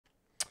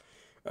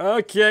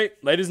Okay,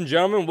 ladies and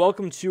gentlemen,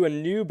 welcome to a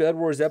new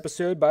Bedwars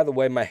episode. By the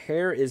way, my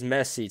hair is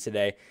messy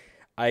today.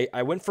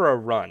 I went for a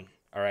run,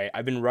 all right?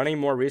 I've been running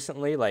more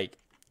recently, like,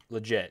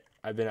 legit.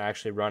 I've been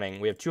actually running.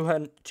 We have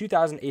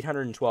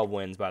 2,812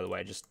 wins, by the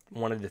way. Just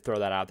wanted to throw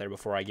that out there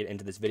before I get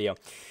into this video.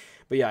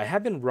 But yeah, I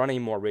have been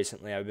running more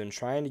recently. I've been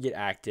trying to get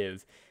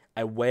active.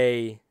 I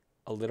weigh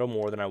a little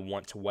more than I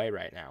want to weigh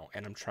right now,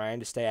 and I'm trying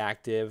to stay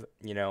active.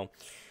 You know,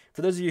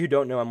 for those of you who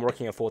don't know, I'm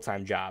working a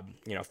full-time job,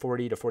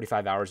 40 to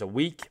 45 hours a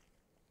week.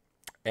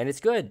 And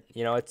it's good,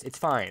 it's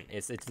fine.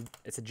 It's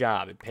a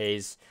job. It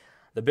pays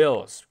the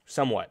bills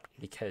somewhat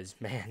because,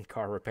 man,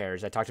 car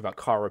repairs. I talked about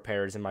car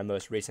repairs in my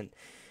most recent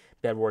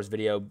Bed Wars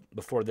video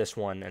before this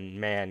one, and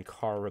man,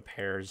 car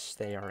repairs,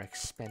 they are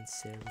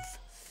expensive.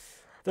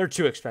 They're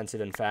too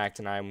expensive, in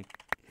fact, and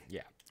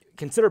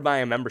consider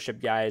buying a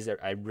membership, guys.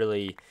 I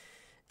really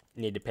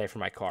need to pay for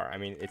my car. I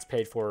mean, it's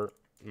paid for.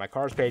 My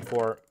car's paid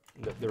for.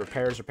 The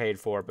repairs are paid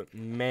for, but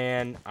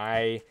man,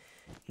 I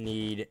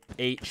need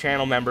 8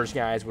 channel members,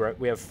 guys.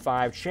 We have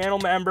 5 channel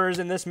members,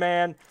 and this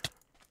man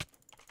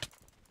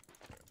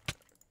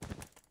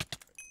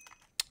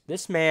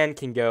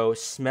can go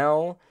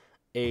smell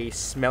a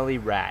smelly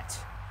rat.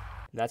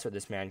 That's what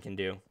this man can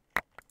do.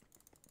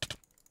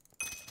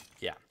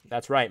 Yeah,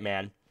 that's right,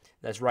 man.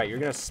 That's right. You're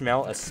gonna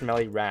smell a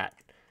smelly rat.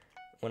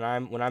 When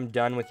I'm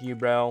done with you,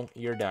 bro,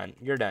 you're done.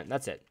 You're done.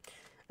 That's it.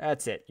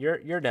 That's it.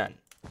 You're done.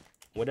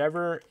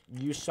 Whatever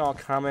you saw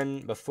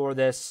coming before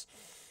this,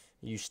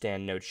 you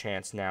stand no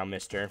chance now,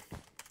 mister.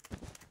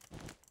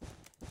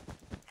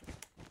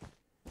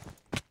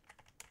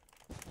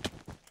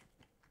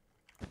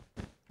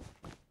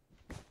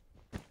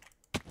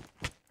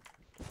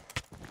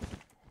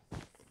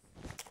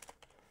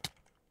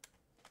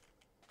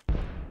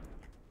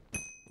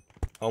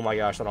 Oh my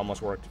gosh, that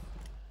almost worked.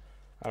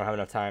 I don't have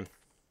enough time.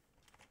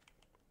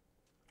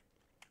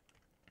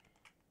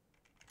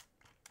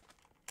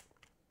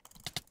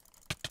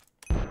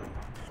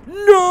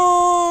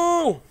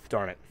 No!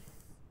 Darn it.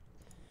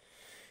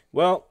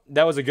 Well,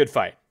 that was a good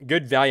fight.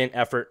 Good, valiant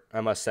effort,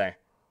 I must say.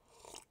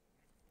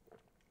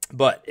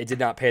 But it did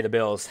not pay the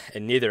bills,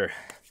 and neither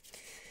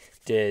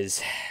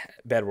does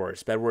Bed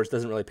Wars. Bed Wars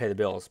doesn't really pay the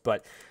bills.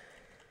 But,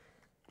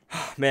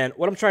 man,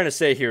 what I'm trying to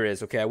say here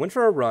is, okay, I went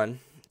for a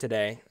run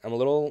today. I'm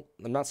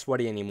not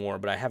sweaty anymore,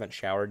 but I haven't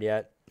showered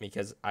yet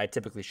because I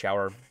typically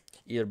shower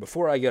either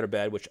before I go to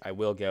bed, which I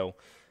will go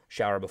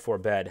shower before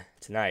bed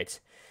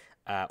tonight,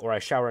 or I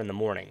shower in the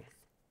morning.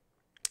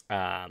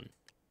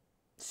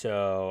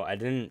 So I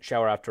didn't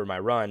shower after my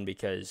run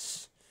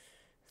because,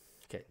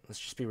 okay, let's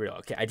just be real.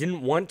 Okay, I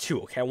didn't want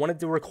to, okay? I wanted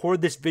to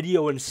record this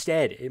video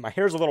instead. My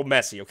hair's a little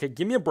messy, okay?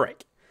 Give me a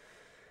break.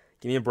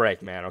 Give me a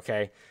break, man,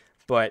 okay?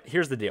 But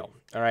here's the deal,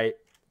 all right?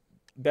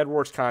 Bed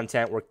Wars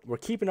content, we're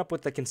keeping up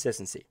with the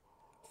consistency.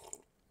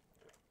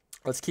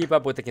 Let's keep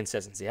up with the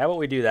consistency. How about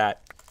we do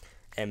that?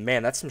 And,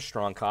 man, that's some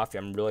strong coffee.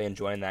 I'm really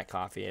enjoying that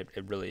coffee. It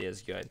really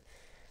is good.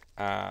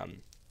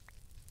 Man,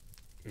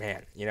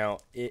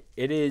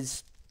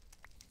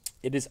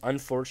 it is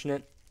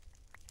unfortunate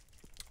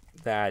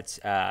that,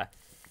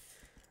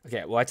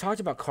 okay, well, I talked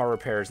about car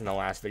repairs in the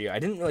last video. I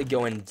didn't really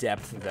go in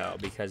depth, though,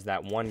 because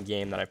that one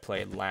game that I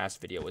played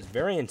last video was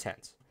very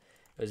intense.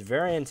 It was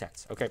very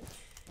intense, okay?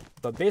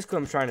 But basically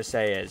what I'm trying to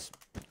say is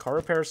car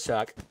repairs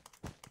suck.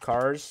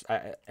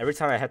 Every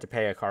time I have to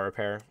pay a car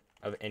repair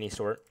of any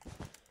sort,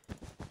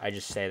 I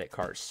just say that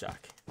cars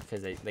suck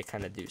because they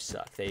kind of do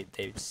suck.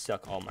 They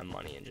suck all my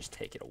money and just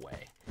take it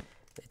away.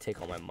 They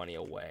take all my money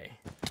away.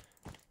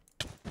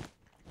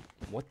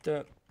 What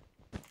the?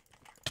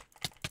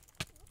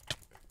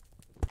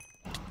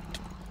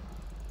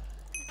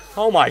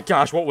 Oh my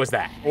gosh, what was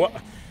that? What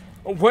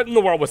in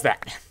the world was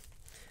that?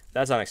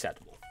 That's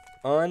unacceptable.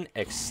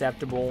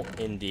 Unacceptable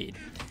indeed.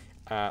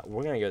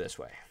 We're going to go this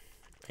way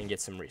and get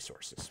some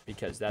resources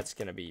because that's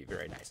going to be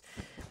very nice.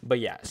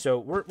 But yeah, so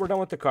we're done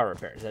with the car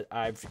repairs.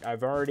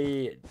 I've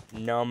already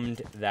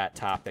numbed that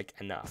topic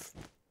enough.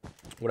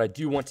 What I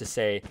do want to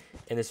say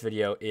in this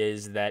video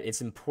is that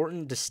it's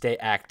important to stay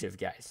active,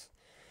 guys.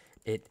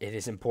 It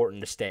is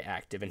important to stay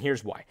active, and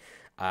here's why.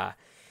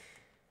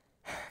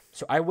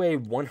 So I weigh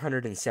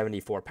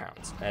 174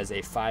 pounds as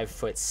a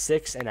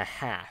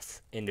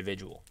 5'6.5"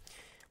 individual,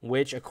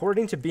 which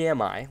according to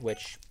BMI,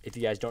 which if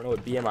you guys don't know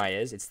what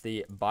BMI is, it's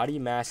the body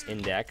mass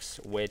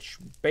index, which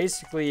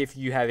basically if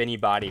you have any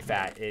body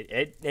fat,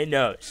 it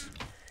knows.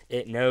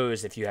 It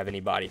knows if you have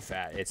any body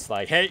fat. It's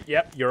like, hey,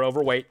 yep, you're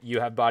overweight,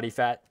 you have body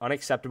fat,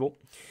 unacceptable.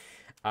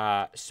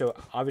 So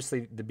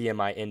obviously the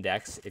BMI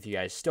index, if you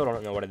guys still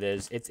don't know what it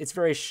is, it's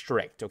very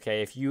strict,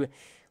 okay? If you,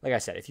 like I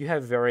said, if you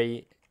have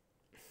very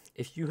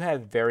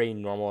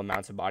normal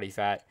amounts of body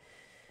fat,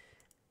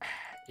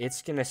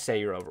 it's going to say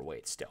you're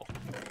overweight still.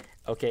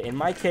 Okay, in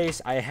my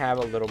case, I have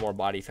a little more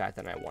body fat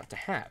than I want to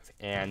have,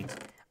 and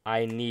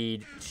I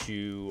need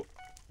to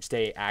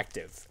stay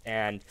active.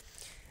 And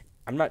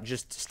I'm not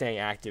just staying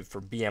active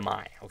for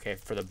BMI, okay,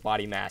 for the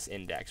body mass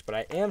index, but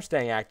I am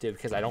staying active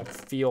because I don't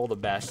feel the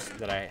best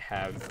that I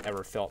have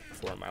ever felt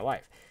before in my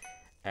life.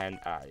 And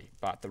I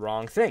bought the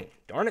wrong thing.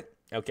 Darn it.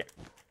 Okay.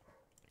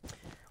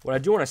 What I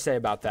do want to say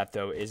about that,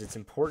 though, is it's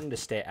important to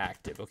stay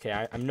active,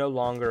 okay? I'm no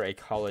longer a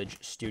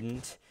college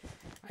student.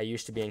 I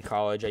used to be in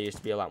college. I used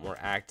to be a lot more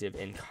active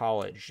in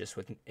college, just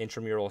with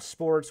intramural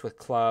sports, with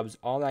clubs,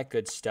 all that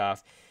good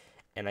stuff.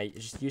 And I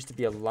just used to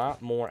be a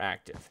lot more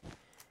active.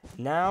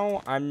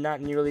 Now, I'm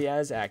not nearly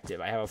as active.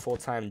 I have a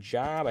full-time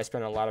job. I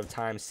spend a lot of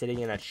time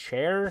sitting in a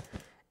chair,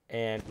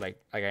 and like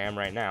I am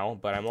right now.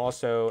 But I'm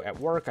also at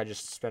work. I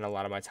just spend a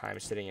lot of my time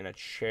sitting in a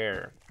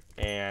chair.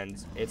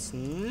 And it's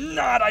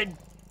not...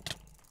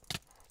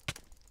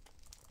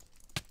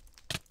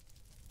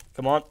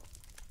 Come on.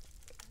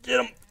 Get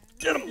him.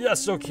 Get him.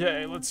 Yes,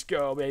 okay. Let's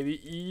go, baby.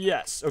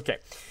 Yes, okay.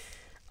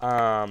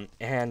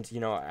 And,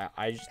 you know,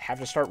 I just have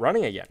to start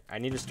running again. I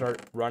need to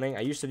start running. I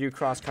used to do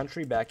cross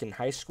country back in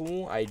high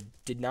school. I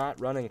did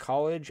not run in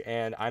college,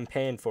 and I'm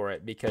paying for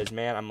it because,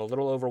 man, I'm a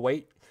little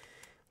overweight.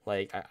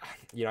 Like,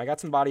 you know, I got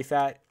some body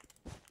fat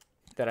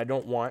that I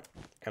don't want,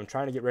 and I'm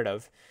trying to get rid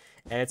of.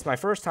 And it's my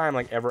first time,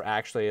 like, ever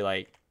actually,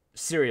 like,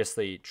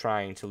 seriously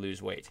trying to lose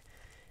weight.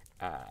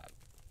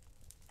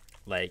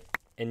 Like...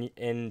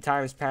 In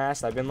times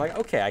past, I've been like,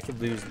 okay, I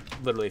could lose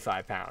literally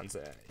 5 pounds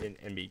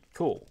and be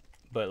cool.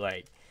 But,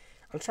 like,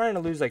 I'm trying to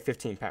lose, like,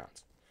 15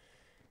 pounds,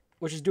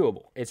 which is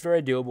doable. It's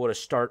very doable to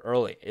start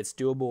early. It's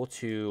doable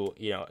to,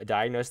 you know,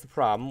 diagnose the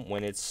problem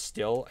when it's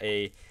still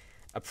a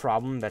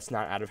problem that's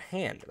not out of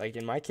hand. Like,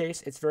 in my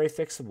case, it's very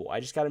fixable. I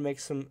just got to make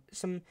some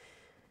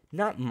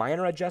not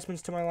minor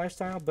adjustments to my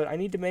lifestyle, but I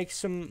need to make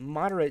some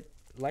moderate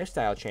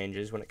lifestyle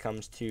changes when it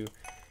comes to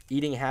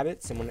eating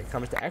habits and when it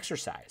comes to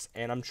exercise,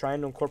 and I'm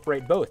trying to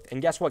incorporate both.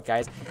 And guess what,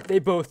 guys? They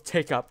both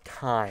take up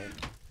time,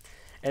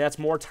 and that's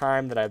more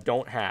time that I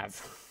don't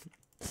have.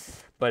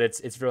 But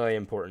it's really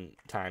important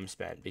time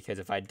spent, because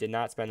if I did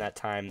not spend that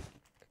time,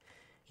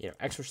 you know,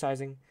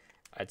 exercising,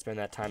 I'd spend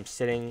that time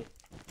sitting,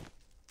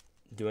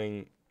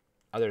 doing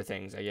other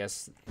things. I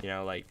guess, you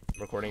know, like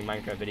recording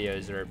Minecraft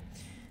videos or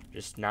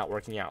just not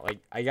working out. Like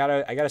I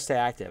gotta stay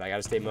active. I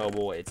gotta stay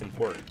mobile. It's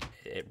important.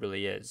 It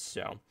really is.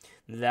 So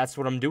that's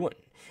what I'm doing.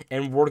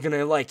 And we're going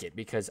to like it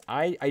because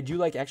I do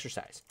like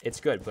exercise. It's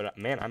good, but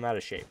man, I'm out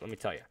of shape. Let me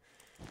tell you.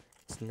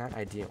 It's not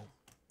ideal.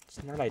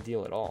 It's not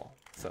ideal at all,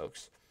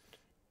 folks.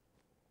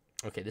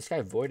 Okay, this guy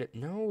avoided.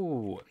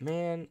 No,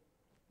 man,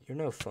 you're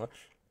no fun.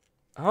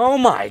 Oh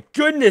my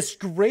goodness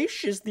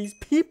gracious, these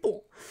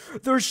people.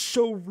 They're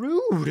so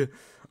rude.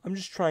 I'm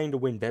just trying to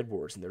win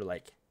Bedwars, and they're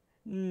like,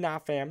 nah,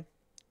 fam.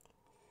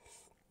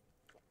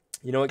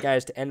 You know what,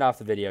 guys? To end off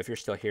the video, if you're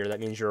still here, that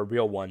means you're a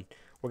real one.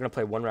 We're going to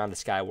play one round of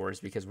Sky Wars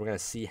because we're going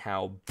to see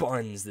how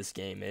buns this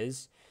game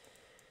is.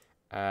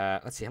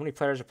 Let's see. How many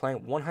players are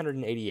playing?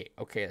 188.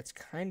 Okay, that's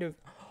kind of...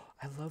 Oh,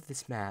 I love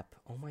this map.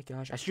 Oh, my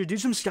gosh. I should do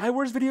some Sky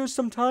Wars videos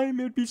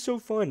sometime. It would be so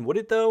fun. Would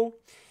it, though?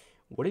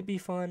 Would it be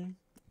fun?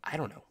 I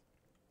don't know.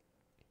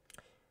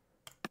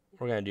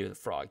 We're going to do the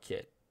frog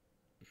kit.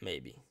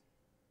 Maybe.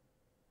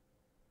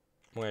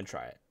 We're going to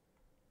try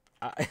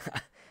it.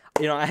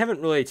 You know, I haven't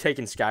really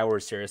taken Sky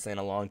Wars seriously in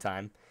a long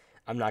time.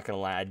 I'm not going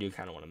to lie, I do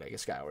kind of want to make a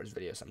Sky Wars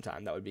video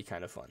sometime. That would be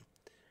kind of fun.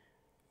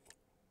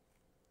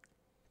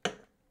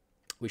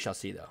 We shall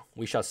see, though.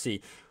 We shall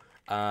see.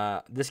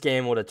 This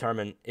game will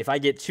determine, if I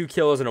get 2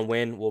 kills and a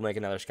win, we'll make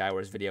another Sky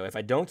Wars video. If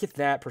I don't get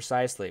that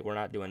precisely, we're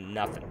not doing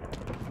nothing.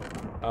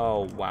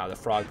 Oh, wow, the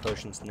frog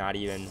potion's not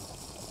even...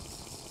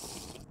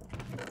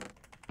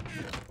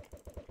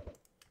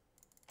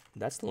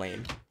 That's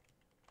lame.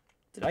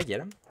 Did I get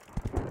him?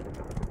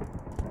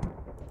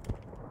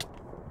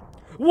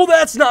 Well,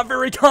 that's not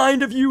very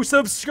kind of you.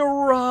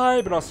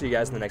 Subscribe, and I'll see you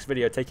guys in the next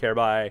video. Take care.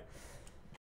 Bye.